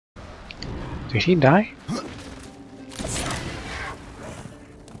Did he die?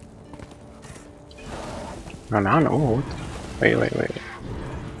 No, no. Wait.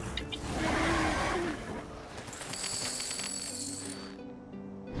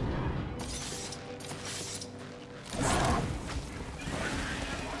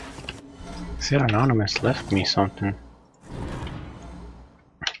 Said Anonymous left me something.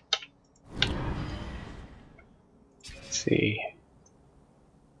 Let's see.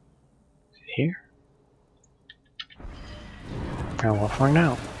 Is it here? Oh, we'll find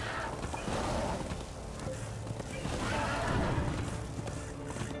out.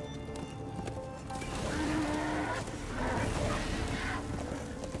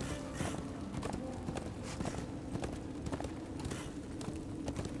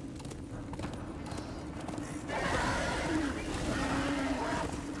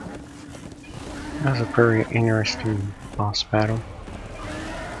 That was a very interesting boss battle.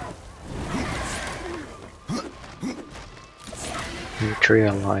 The Tree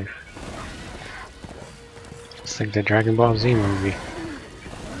of Life. It's like the Dragon Ball Z movie.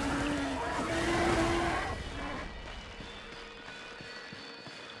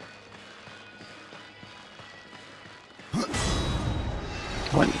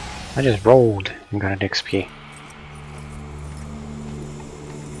 What? I just rolled and got an XP.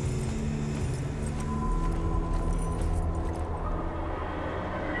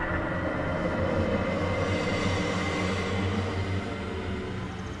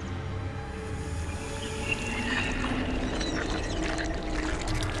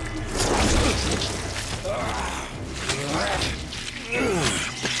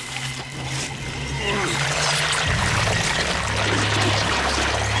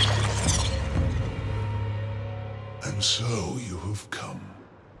 And so you have come,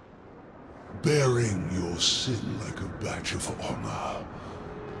 bearing your sin like a badge of honor.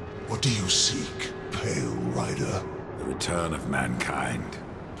 What do you seek, Pale Rider? The return of mankind.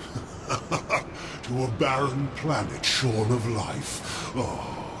 To a barren planet shorn of life.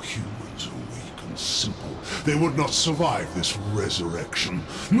 Oh, humans are weak and simple. They would not survive this resurrection,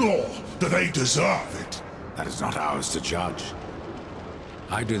 nor do they deserve it. That is not ours to judge.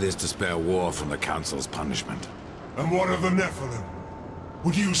 I do this to spare war from the Council's punishment. And what of the Nephilim?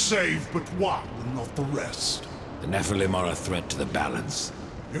 Would you save but one and not the rest? The Nephilim are a threat to the balance.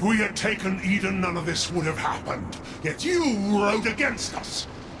 If we had taken Eden, none of this would have happened. Yet you rode against us,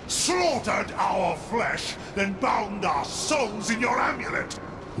 slaughtered our flesh, then bound our souls in your amulet.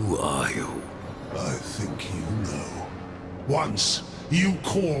 Who are you? I think you know. Once, you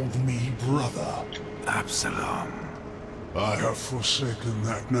called me brother. Absalom. I have forsaken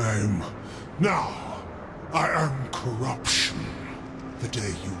that name. Now, I am corruption. The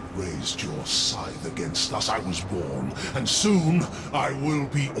day you raised your scythe against us, I was born, and soon I will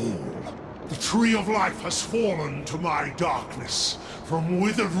be all. The Tree of Life has fallen to my darkness, from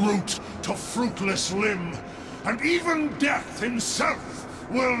withered root to fruitless limb, and even death himself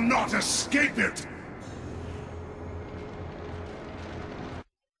will not escape it.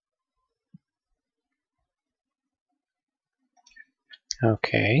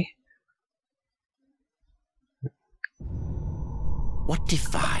 Okay. What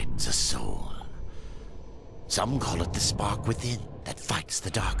divides a soul? Some call it the spark within that fights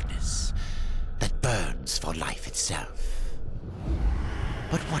the darkness, that burns for life itself.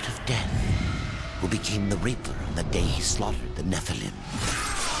 But what of death, who became the Reaper on the day he slaughtered the Nephilim?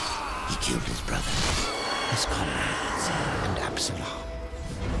 He killed his brother, his comrades, and Absalom.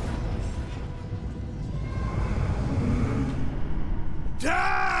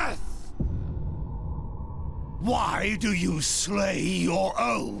 Death! Why do you slay your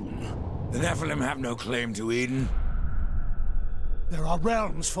own? The Nephilim have no claim to Eden. There are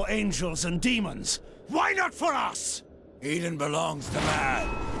realms for angels and demons. Why not for us? Eden belongs to man.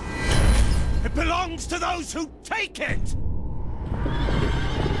 It belongs to those who take it!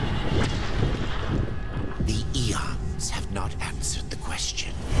 The eons have not answered the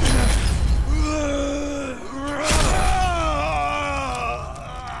question.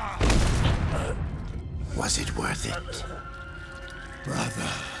 Was it worth it?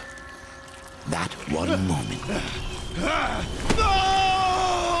 Brother. That one moment.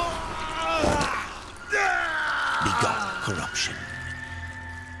 Begot corruption.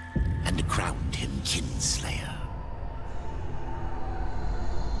 And crowned him Kinslayer.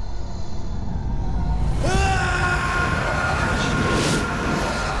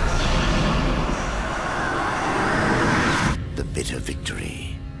 The bitter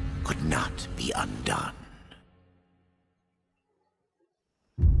victory could not be undone.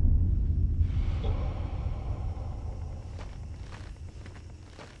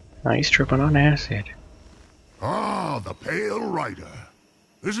 Oh, he's tripping on acid. Ah, the Pale Rider.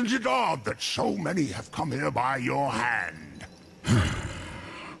 Isn't it odd that so many have come here by your hand?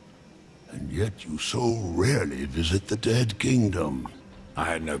 And yet you so rarely visit the Dead Kingdom. I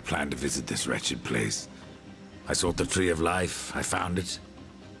had no plan to visit this wretched place. I sought the Tree of Life, I found it.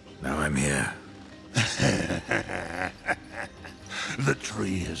 Now I'm here. The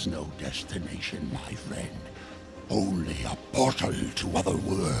tree is no destination, my friend. Only a portal to other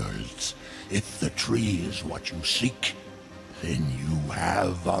worlds. If the tree is what you seek, then you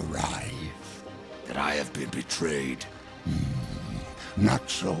have arrived. That I have been betrayed. Not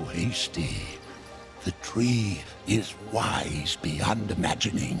so hasty. The tree is wise beyond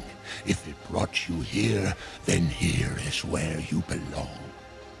imagining. If it brought you here, then here is where you belong.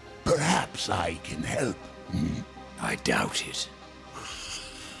 Perhaps I can help. I doubt it.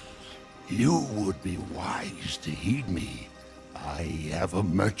 You would be wise to heed me. I have a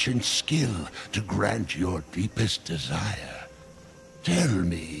merchant's skill to grant your deepest desire. Tell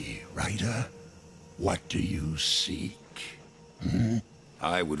me, Rider, what do you seek?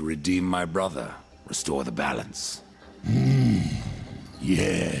 I would redeem my brother, restore the balance.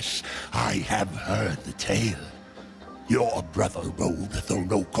 Yes, I have heard the tale. Your brother rode though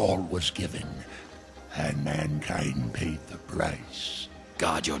no call was given, and mankind paid the price.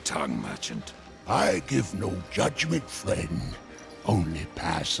 Guard your tongue, merchant. I give no judgment, friend. Only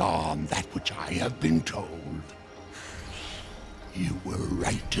pass on that which I have been told. You were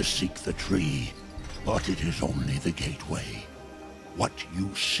right to seek the tree, but it is only the gateway. What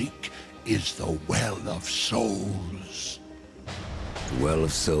you seek is the Well of Souls. The Well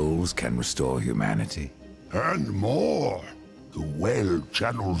of Souls can restore humanity. And more. The well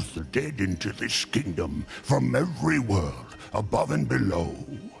channels the dead into this kingdom from every world, above and below.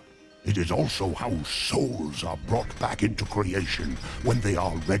 It is also how souls are brought back into creation when they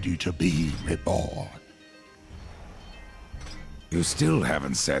are ready to be reborn. You still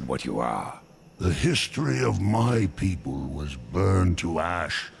haven't said what you are. The history of my people was burned to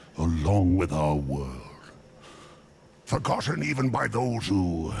ash along with our world. Forgotten even by those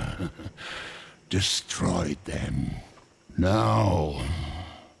who destroyed them. Now,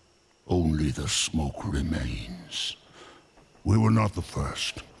 only the smoke remains. We were not the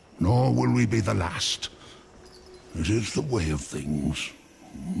first, nor will we be the last. It is the way of things.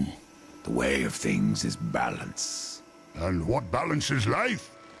 The way of things is balance. And what balances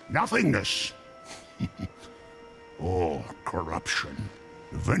life? Nothingness. Or corruption.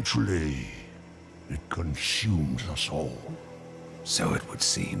 Eventually, it consumes us all. So it would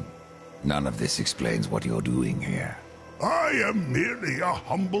seem. None of this explains what you're doing here. I am merely a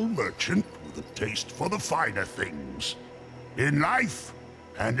humble merchant with a taste for the finer things. In life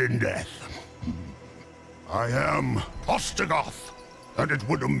and in death. I am Ostagoth, and it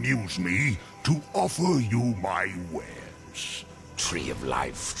would amuse me to offer you my wares. Tree of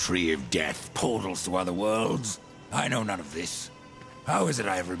life, tree of death, portals to other worlds. I know none of this. How is it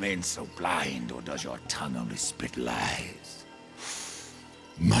I have remained so blind, or does your tongue only spit lies?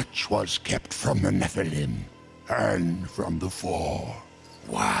 Much was kept from the Nephilim, and from the Four.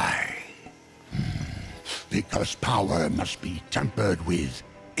 Why? Because power must be tempered with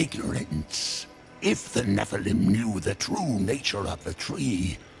ignorance. If the Nephilim knew the true nature of the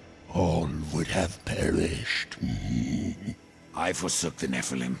tree, all would have perished. I forsook the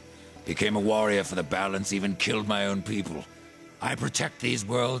Nephilim, became a warrior for the balance, even killed my own people. I protect these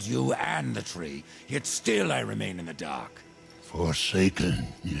worlds, you and the tree, yet still I remain in the dark. Forsaken,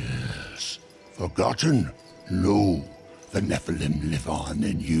 yes. Forgotten? No. The Nephilim live on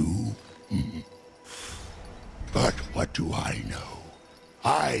in you. But what do I know?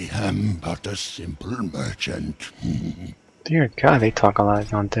 I am but a simple merchant. Dear God, they talk a lot,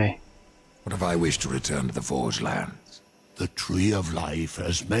 don't they? What if I wish to return to the Forge Lands? The Tree of Life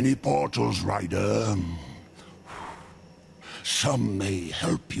has many portals, Rider. Some may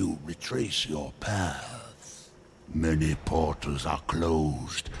help you retrace your path. Many portals are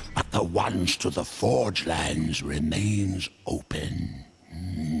closed, but the ones to the Forge Lands remains open.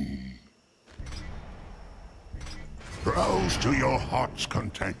 Browse to your heart's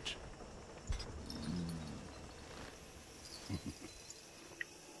content.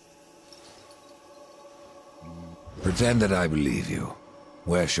 Pretend that I believe you.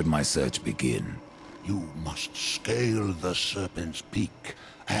 Where should my search begin? You must scale the Serpent's Peak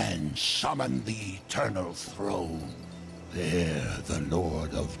and summon the Eternal Throne. There the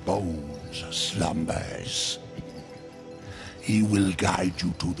Lord of Bones slumbers. He will guide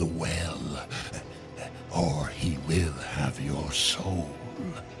you to the well, or he will have your soul.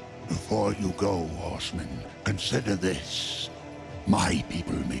 Before you go, horseman, consider this. My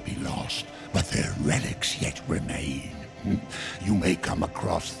people may be lost, but their relics yet remain. You may come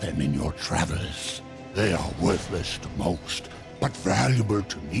across them in your travels. They are worthless to most, but valuable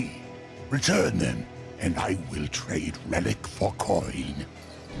to me. Return them, and I will trade relic for coin.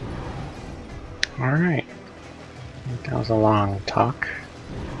 Alright. That was a long talk.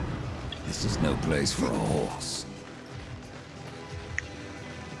 This is no place for a horse.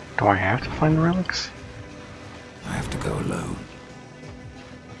 Do I have to find the relics? I have to go alone.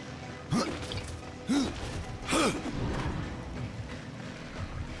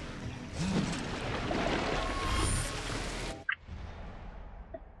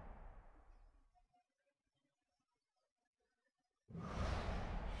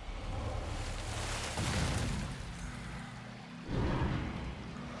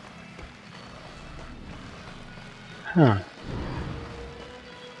 Huh.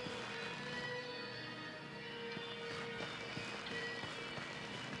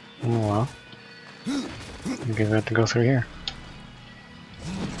 Oh well. I guess I have to go through here.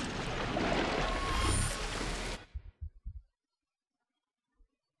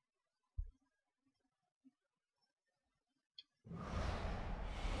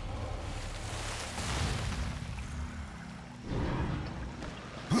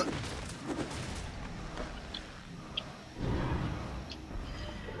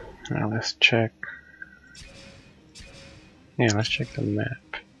 Now let's check. Yeah, let's check the map.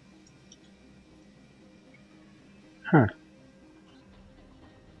 Huh.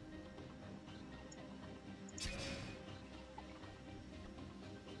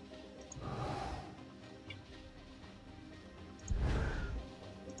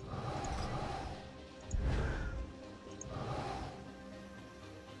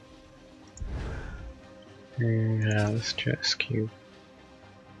 Yeah, let's just cube.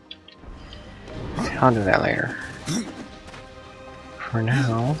 I'll do that later. For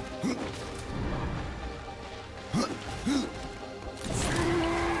now,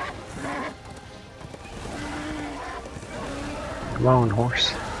 come on,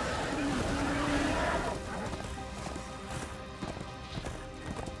 horse.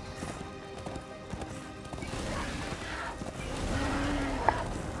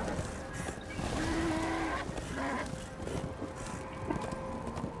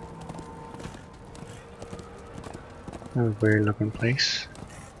 A weird looking place.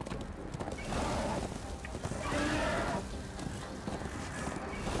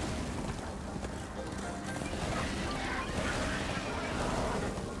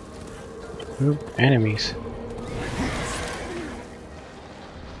 Ooh, enemies.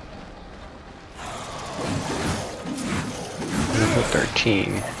 Level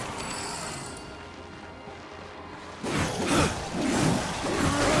 13.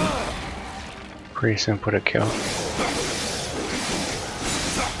 Pretty simple to kill.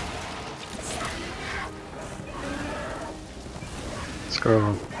 Let's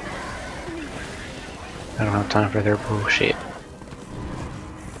go. I don't have time for their bullshit.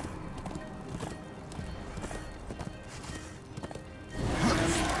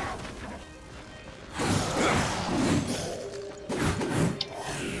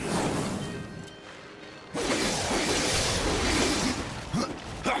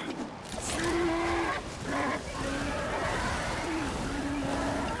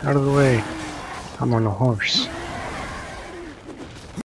 Out of the way. I'm on a horse.